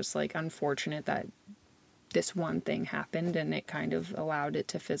anything. It was just, like, unfortunate that this one thing happened and it kind of allowed it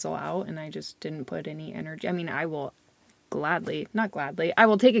to fizzle out, and I just didn't put any energy. I mean, I will I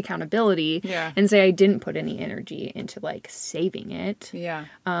will take accountability Yeah. and say I didn't put any energy into, like, saving it. Yeah.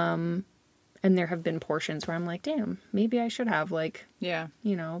 And there have been portions where I'm like, damn, maybe I should have, like, Yeah.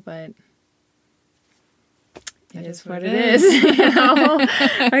 you know, but it is what it it is. You know?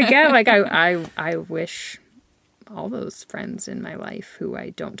 Again, like, I wish all those friends in my life who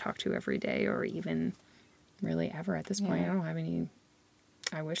I don't talk to every day or even really ever at this point. Yeah. I don't have any,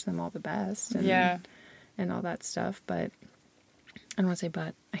 I wish them all the best and, Yeah. and all that stuff, but I don't want to say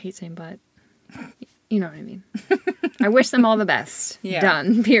but. I hate saying but. You know what I mean. I wish them all the best. Yeah.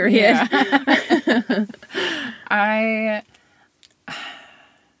 Done. Period. Yeah.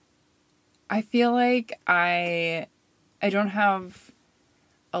 I feel like I don't have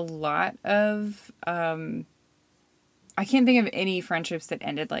a lot of I can't think of any friendships that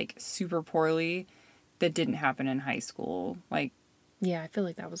ended like super poorly that didn't happen in high school. Like, Yeah, I feel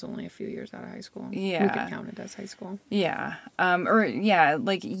like that was only a few years out of high school. Yeah. We could count it as high school. yeah.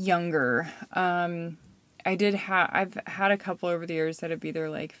 Like younger. I've had a couple over the years that have either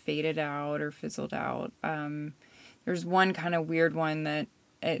like faded out or fizzled out. There's one kind of weird one that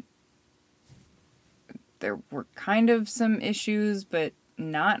there were kind of some issues, but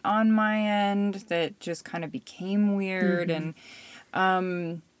not on my end, that just kind of became weird. And,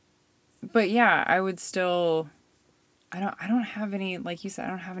 but yeah, I would still I don't have any, like you said, I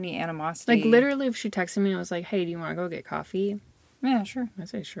don't have any animosity. Like, literally, if she texted me and was like, hey, do you want to go get coffee? Yeah, sure. I'd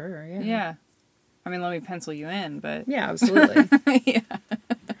say sure, yeah. Yeah. I mean, let me pencil you in, but... Yeah, absolutely. Yeah.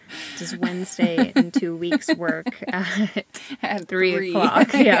 Just Wednesday in 2 weeks work At 3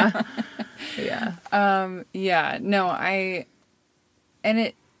 o'clock. Yeah. Yeah. Yeah. No,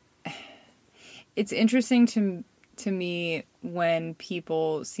 and it's interesting to me when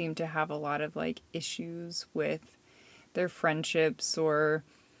people seem to have a lot of, like, issues with their friendships or...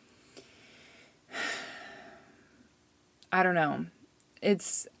 I don't know.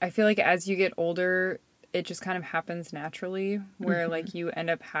 I feel like as you get older, it just kind of happens naturally where like you end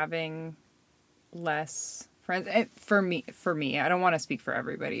up having less friends. For me, I don't want to speak for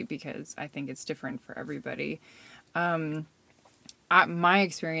everybody because I think it's different for everybody. My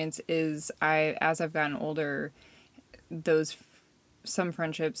experience is as I've gotten older, some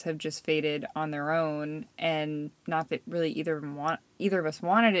friendships have just faded on their own, and not that really either of us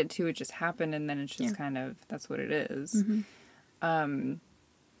wanted it to. It just happened, and then it's just kind of that's what it is.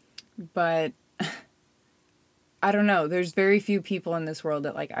 But I don't know. There's very few people in this world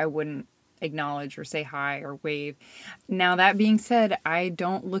that like I wouldn't acknowledge or say hi or wave. Now that being said, I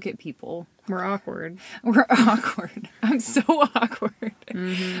don't look at people. We're awkward. We're awkward. I'm so awkward.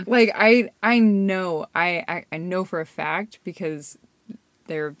 Like I know for a fact because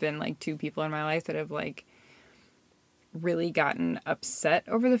there have been like 2 people in my life that have like really gotten upset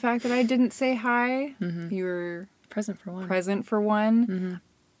over the fact that I didn't say hi. You were present for one.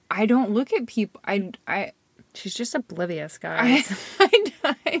 I don't look at people. She's just oblivious, guys.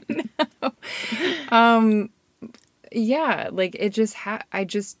 I know. Yeah, like it just I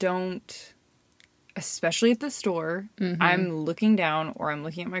just don't, especially at the store. I'm looking down or I'm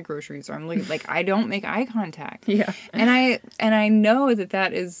looking at my groceries or I'm looking like I don't make eye contact. Yeah. And I know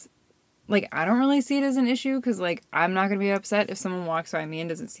that is like I don't really see it as an issue because like I'm not gonna be upset if someone walks by me and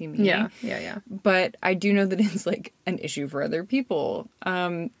doesn't see me. Yeah. But I do know that it's like an issue for other people.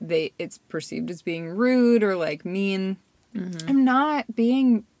 It's perceived as being rude or like mean. I'm not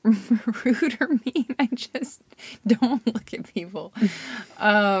being rude or mean. I just don't look at people.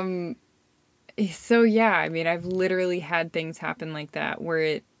 So yeah, I mean, I've literally had things happen like that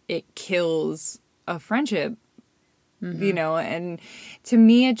where it kills a friendship. You know, and to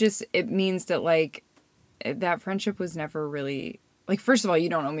me it means that like that friendship was never really like, first of all, you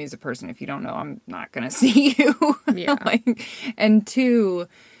don't know me as a person. If you don't know, I'm not gonna see you. Yeah. Like, and 2,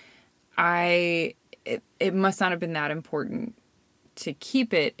 it must not have been that important to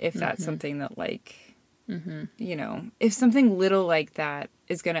keep it if that's something that like you know, if something little like that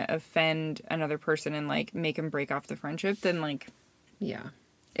is gonna offend another person and like make them break off the friendship, then like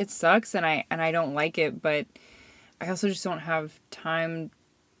it sucks and I don't like it, but I also just don't have time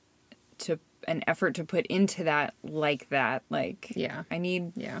an effort to put into that. Like, I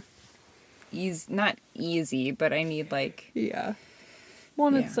need not easy, but I need like... Yeah.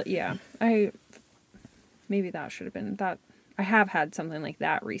 Well, it's like, maybe that should have been that. I have had something like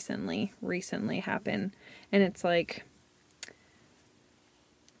that recently happen. And it's like,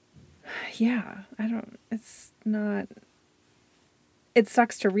 it's not... It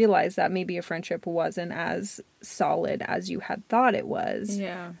sucks to realize that maybe a friendship wasn't as solid as you had thought it was.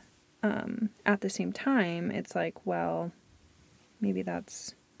 Yeah. At the same time, it's like, well, maybe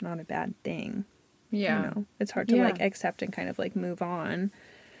that's not a bad thing. Yeah. You know, it's hard to like accept and kind of like move on.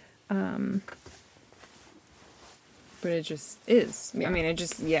 But it just is. Yeah. I mean,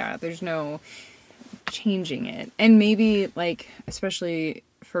 there's no changing it. And maybe like, especially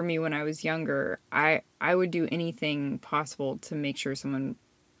for me when I was younger, I would do anything possible to make sure someone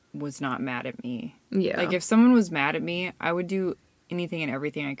was not mad at me. Yeah. Like if someone was mad at me, I would do anything and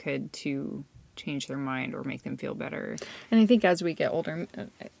everything I could to change their mind or make them feel better. And I think as I get older,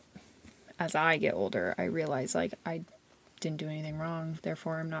 I realize like I didn't do anything wrong,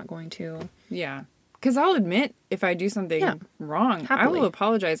 therefore I'm not going to. Yeah. Because I'll admit if I do something wrong. Happily. I will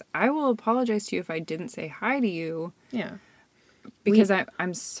apologize. I will apologize to you if I didn't say hi to you. Yeah. Because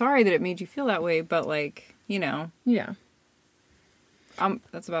I'm sorry that it made you feel that way, but like, you know. Yeah.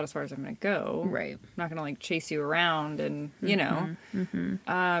 That's about as far as I'm going to go. Right. I'm not going to like chase you around and, you know.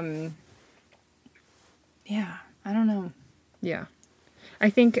 Yeah. I don't know. Yeah.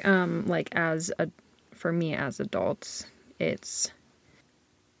 I think like for me as adults, it's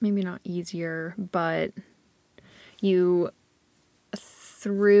maybe not easier, but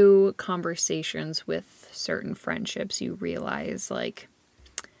through conversations with certain friendships, you realize like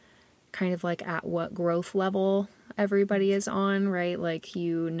kind of like at what growth level everybody is on, right? Like,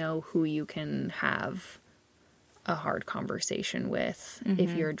 you know who you can have a hard conversation with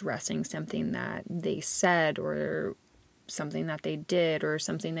if you're addressing something that they said or something that they did or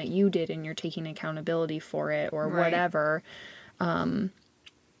something that you did and you're taking accountability for it or Right. whatever.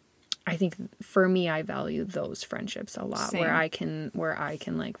 I think for me, I value those friendships a lot. Same. where I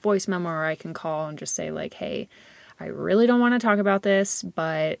can like voice memo, or I can call and just say like, hey, I really don't want to talk about this,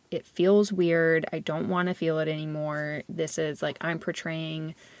 but it feels weird. I don't want to feel it anymore. This is like, I'm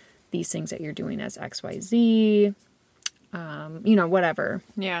portraying these things that you're doing as XYZ, whatever.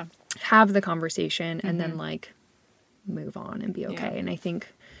 Yeah. Have the conversation and then like move on and be okay. Yeah. And I think,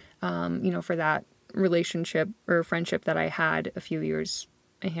 for that relationship or friendship that I had a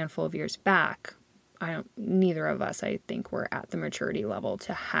handful of years back, neither of us, I think, were at the maturity level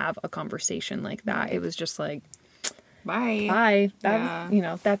to have a conversation like that. Right. It was just like, Bye.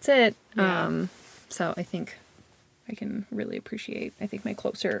 That's it. Yeah. So I think I can really appreciate, my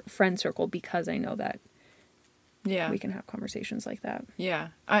closer friend circle, because I know that Yeah. we can have conversations like that. Yeah.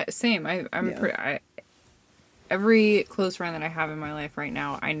 Same. I'm Yeah. every close friend that I have in my life right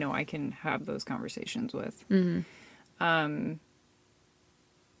now, I know I can have those conversations with. Mm-hmm.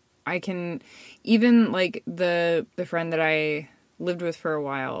 I can, even like the friend that I lived with for a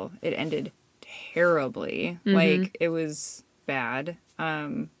while, it ended terribly. Mm-hmm. Like, it was bad.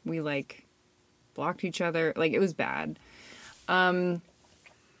 We like blocked each other. Like, it was bad. But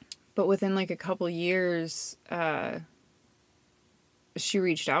within like a couple years, she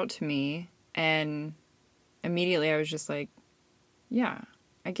reached out to me, and immediately I was just like, yeah,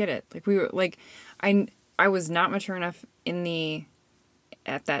 I get it. Like, we were like, I was not mature enough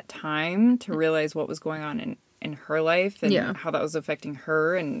at that time to realize what was going on in her life, and Yeah. how that was affecting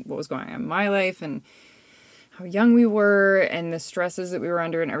her, and what was going on in my life, and how young we were, and the stresses that we were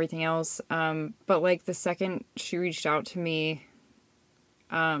under, and everything else. But like, the second she reached out to me,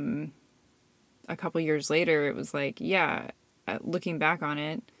 a couple years later, it was like, yeah, looking back on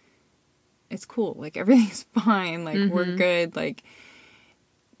it, it's cool. Like, everything's fine. Like, we're good. Like,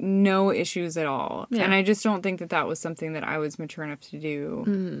 no issues at all. Yeah. And I just don't think that was something that I was mature enough to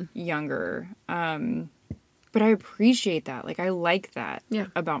do younger. But I appreciate that. Like, I like that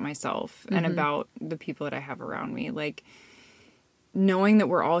about myself and about the people that I have around me. Like, knowing that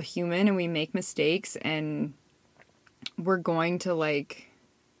we're all human and we make mistakes and we're going to, like,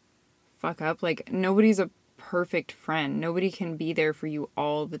 fuck up. Like, nobody's a perfect friend. Nobody can be there for you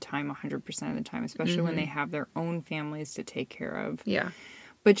all the time, 100% of the time, especially when they have their own families to take care of. Yeah.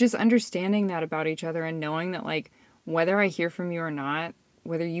 But just understanding that about each other, and knowing that, like, whether I hear from you or not,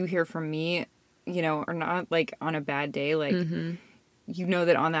 whether you hear from me, or not, like, on a bad day, like, you know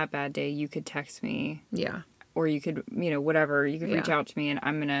that on that bad day you could text me. Yeah. Or you could, whatever, you could reach out to me, and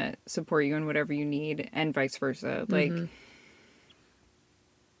I'm going to support you in whatever you need, and vice versa. Like,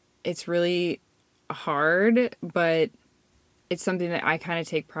 it's really hard, but it's something that I kind of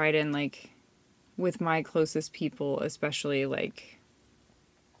take pride in, like, with my closest people, especially, like,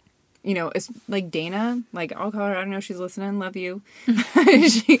 it's like Dana, like, I'll call her, I don't know if she's listening, love you.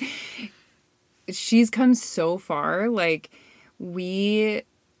 She's come so far. Like, it's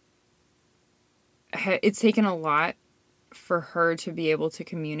taken a lot for her to be able to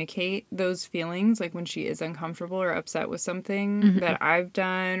communicate those feelings, like, when she is uncomfortable or upset with something that I've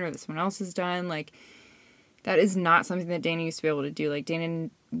done or that someone else has done. Like, that is not something that Dana used to be able to do. Like, Dana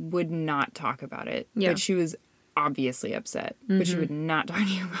would not talk about it, but she was obviously upset, but she would not talk to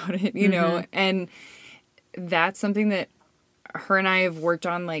you about it, know? And that's something that her and I have worked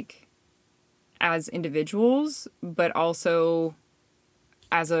on, like, as individuals, but also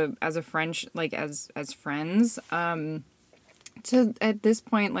as a friend, like, as friends. So at this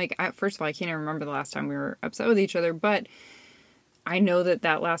point, like, first of all, I can't even remember the last time we were upset with each other, but I know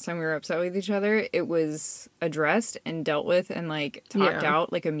that last time we were upset with each other, it was addressed and dealt with and, like, talked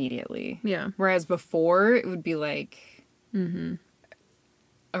out, like, immediately. Yeah. Whereas before, it would be, like, a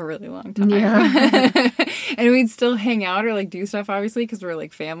really long time. Yeah. And we'd still hang out or, like, do stuff, obviously, because we're,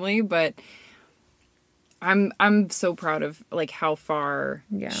 like, family. But I'm so proud of, like, how far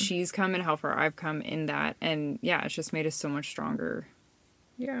she's come and how far I've come in that. And, yeah, it's just made us so much stronger.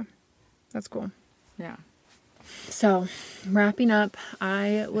 Yeah. That's cool. Yeah. So, wrapping up,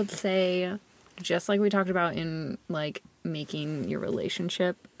 I would say, just like we talked about in, like, making your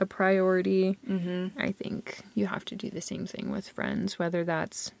relationship a priority, I think you have to do the same thing with friends, whether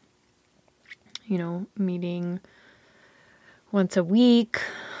that's, meeting once a week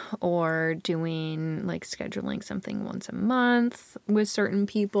or doing, like, scheduling something once a month with certain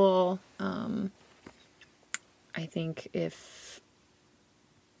people. I think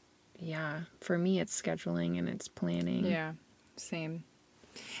for me, it's scheduling and it's planning. Yeah, same.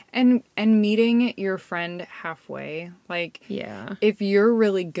 And meeting your friend halfway. Like, Yeah. if you're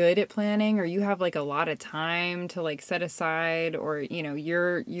really good at planning or you have like a lot of time to like set aside, or, you know,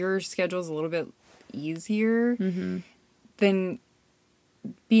 your schedule's a little bit easier, then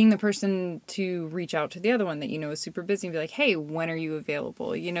being the person to reach out to the other one that you know is super busy and be like, hey, when are you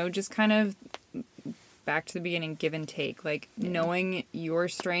available? You know, just kind of back to the beginning, give and take, like knowing your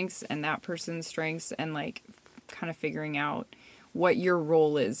strengths and that person's strengths, and like kind of figuring out what your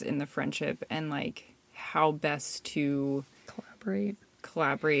role is in the friendship, and like how best to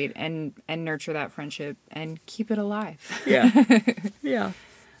collaborate and nurture that friendship and keep it alive. Yeah. Yeah.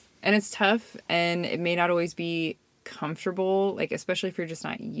 And it's tough, and it may not always be comfortable, like especially if you're just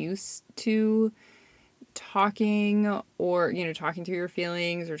not used to talking, or, you know, talking through your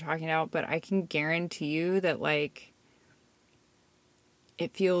feelings or talking out, but I can guarantee you that like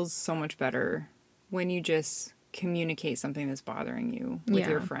it feels so much better when you just communicate something that's bothering you with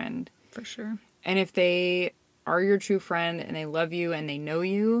your friend. For sure. And if they are your true friend and they love you and they know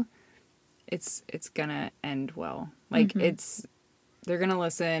you, it's gonna end well. Like they're gonna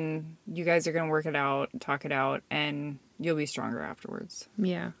listen, you guys are gonna work it out, talk it out, and you'll be stronger afterwards.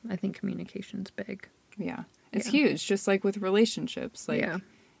 Yeah, I think communication's big. Yeah. It's huge, just like with relationships. Like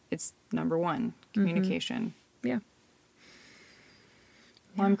it's number one, communication. Yeah.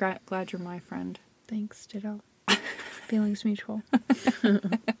 Well, I'm glad you're my friend. Thanks, ditto. Feelings mutual.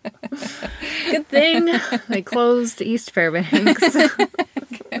 Good thing they closed East Fairbanks.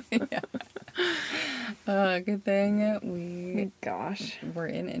 Good thing we're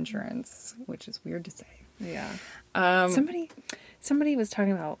in insurance, which is weird to say. Yeah. Somebody was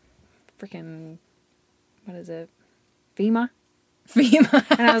talking about freaking, what is it? FEMA?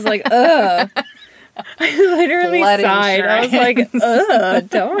 And I was like, ugh. I literally Flood sighed. insurance. I was like, ugh,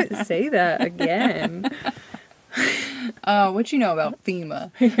 don't say that again. What you know about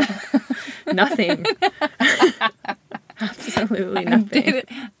FEMA? Nothing. Absolutely nothing.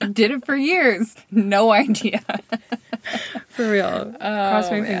 Did it for years. No idea. For real. Cross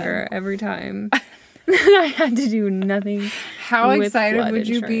my finger every time. I had to do nothing. How excited would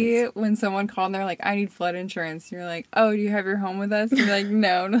you be when someone called and they're like, I need flood insurance? And you're like, oh, do you have your home with us? And you're like,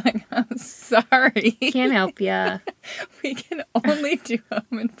 no. And I'm like, I'm sorry. Can't help ya. We can only do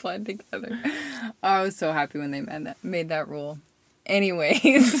home and flood together. Oh, I was so happy when they made that rule.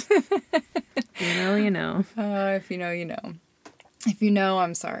 Anyways. You know, you know. If you know, you know. If you know,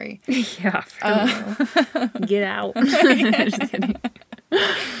 I'm sorry. Yeah, for real. Get out. Just kidding.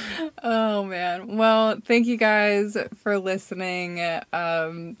 Oh, man. Well, thank you guys for listening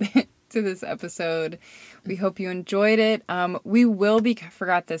to this episode. We hope you enjoyed it. We will be,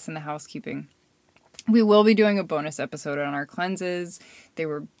 forgot this in the housekeeping. We will be doing a bonus episode on our cleanses. They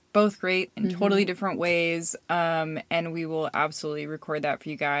were both great in totally different ways. And we will absolutely record that for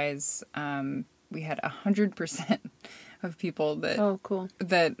you guys. We had 100% of people that... Oh, cool.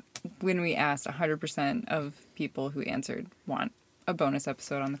 That when we asked, 100% of people who answered want a bonus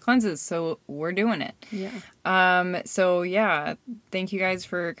episode on the cleanses, so we're doing it. Yeah. So yeah, thank you guys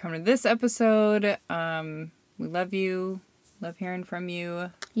for coming to this episode. We love you. Love hearing from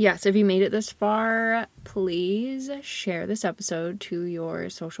you. Yes, if you made it this far, please share this episode to your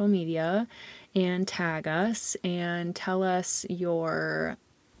social media and tag us and tell us your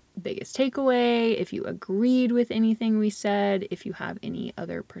biggest takeaway, if you agreed with anything we said, if you have any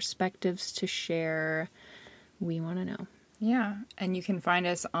other perspectives to share. We want to know. Yeah, and you can find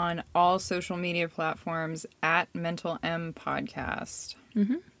us on all social media platforms at Mental M Podcast.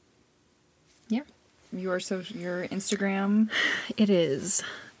 Yeah. Your Instagram? It is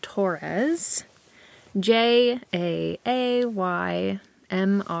Torres, JAAYMRS.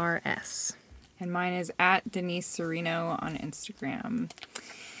 And mine is at Denise Sereno on Instagram.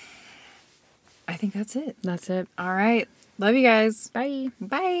 I think that's it. That's it. All right. Love you guys. Bye.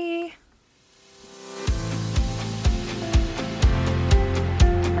 Bye.